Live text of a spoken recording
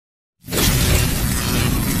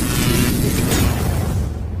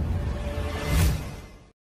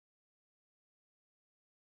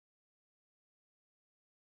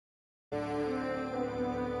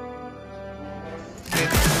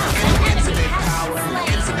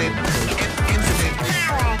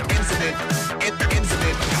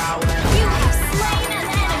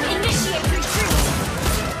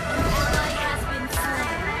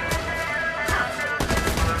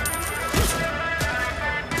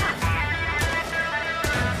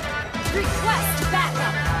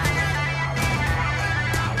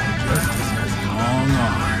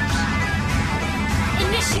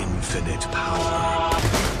Infinite power.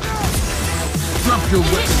 Drop your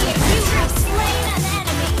weapon. You have slain an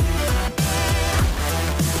enemy.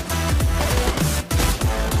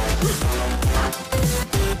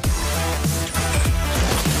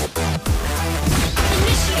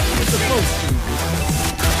 Initiate retreat.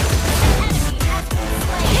 Enemy has been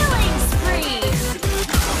slain. Killing spree.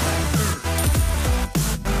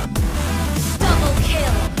 Double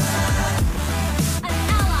kill. An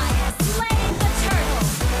ally has slain the turtle.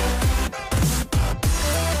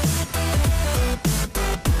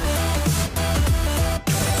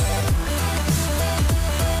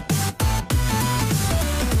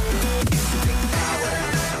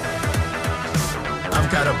 I've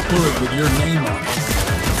got a bullet with your name on it.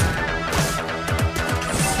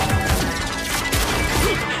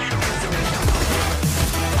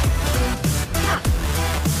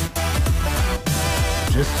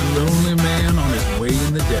 Just a lonely man on his way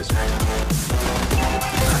in the desert.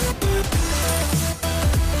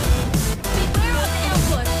 Beware of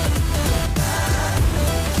ambush.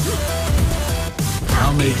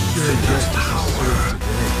 I'll make sure justice is served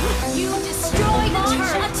today. You destroy the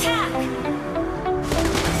turret. Attack.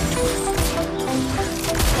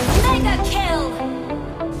 Mega kill.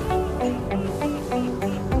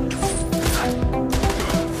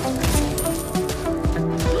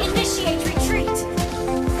 Initiate retreat.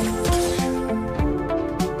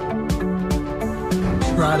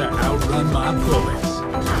 Try to outrun my bullets.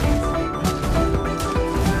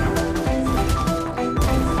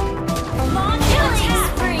 Launch killing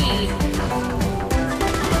spree.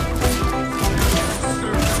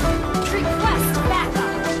 Request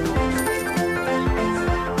backup.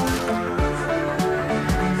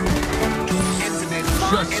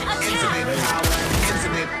 Launch attack.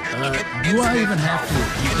 Do I even have to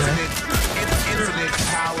repeat that?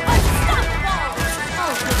 Unstoppable.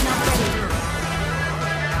 Oh, it's not ready.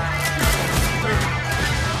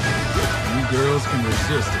 You girls can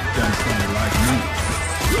resist a gunslinger like me.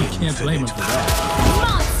 You can't blame them for that.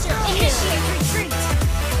 Monster. Initiate retreat.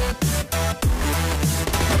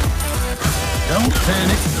 Don't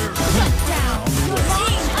panic. Shut down. Your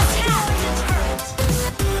team attack the turret.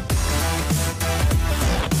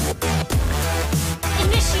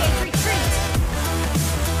 Initiate retreat.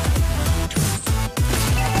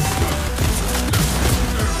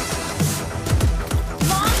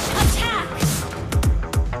 Launch attack.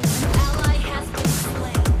 Ally has been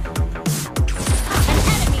slain. An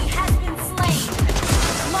enemy has been slain.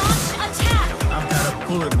 Launch attack. I've got a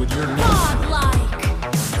bullet with your name. Godlike.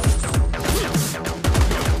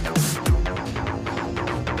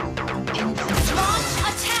 Launch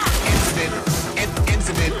attack.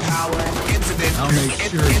 Infinite power. I'll make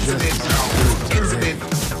sure justice is served today.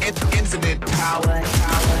 Infinite power.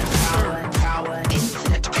 Infinite power.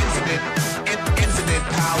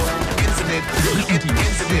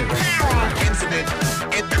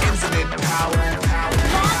 Infinite power.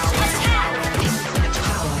 Launch attack.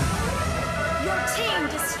 Your team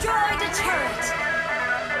destroyed a turret.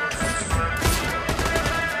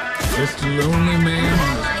 Just a lonely man on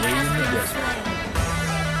his Ally way in has the been desert. slain.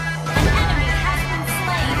 An enemy has been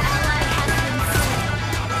slain. Ally has been slain.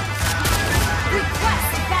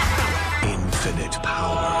 Request backup. Infinite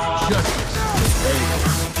power. Justice. Hey.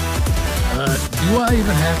 Do I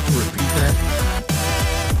even have to repeat that?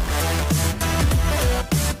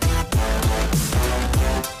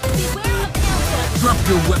 Beware of ambush. Drop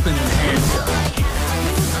your weapon and hands up.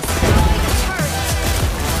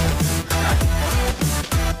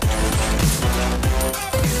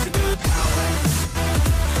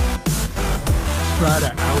 Try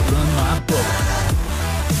to outrun my bullets.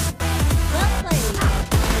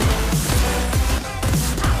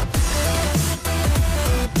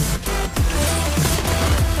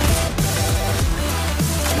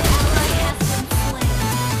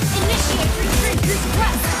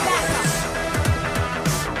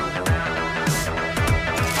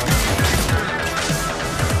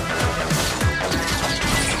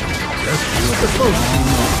 Let's do what the folks do.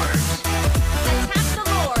 Attack the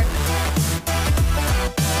Lord.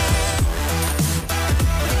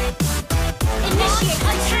 Initiate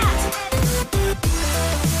attack.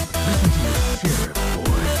 Listen to your sheriff,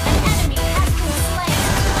 boy. An enemy has been slain.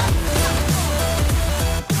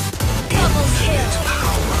 Double kill.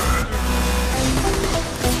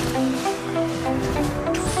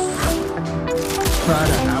 Try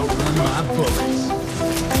to outrun my bullets.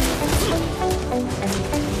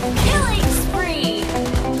 Killing spree.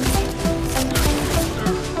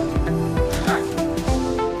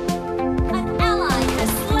 An ally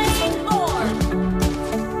has slain more.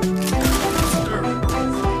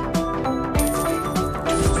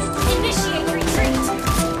 Initiate retreat.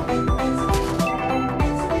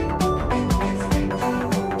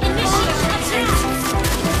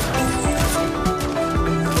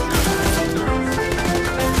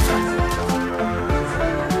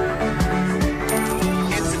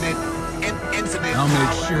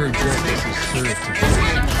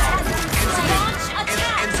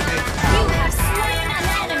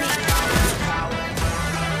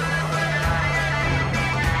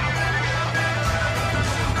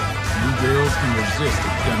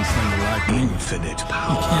 blame him. Infinite You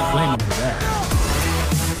power. can't blame him for that.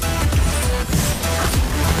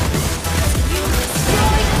 You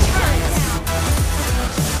destroyed the turret.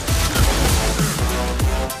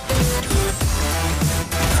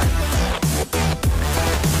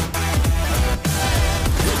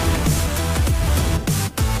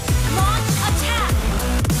 Launch attack.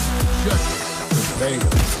 Justice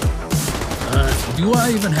prevails. Do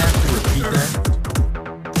I even have to repeat that?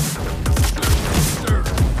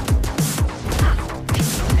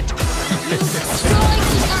 You destroyed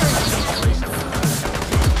the turret.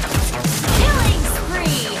 Killing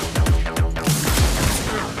spree.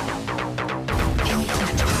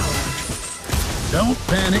 Don't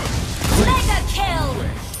panic. Mega kill.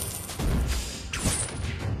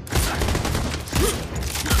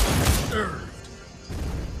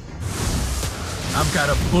 I've got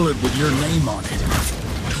a bullet with your name on it.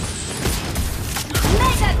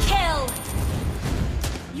 Mega kill.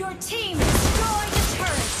 Your team destroyed the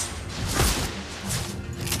turret.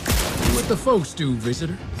 Do what the folks do,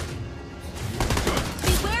 visitor.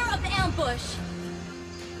 Beware of ambush.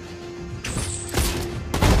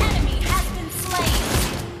 An enemy has been slain.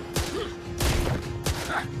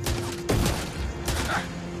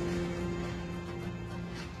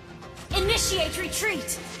 Initiate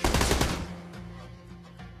retreat.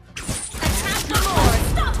 Attack the Lord.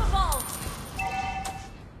 Unstoppable.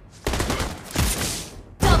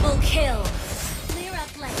 Double kill. Clear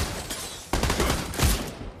up lane.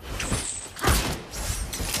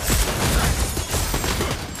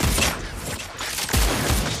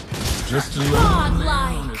 Just a little Godlike.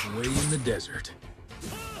 man on his way in the desert.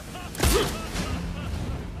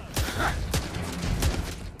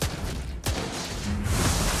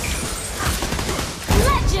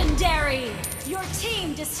 Legendary. Your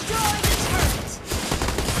team destroyed the turret.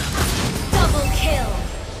 Double kill.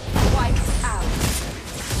 Wiped out.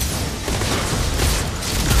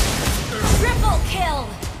 Triple kill.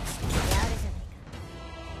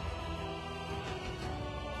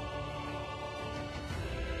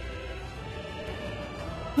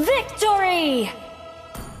 Victory!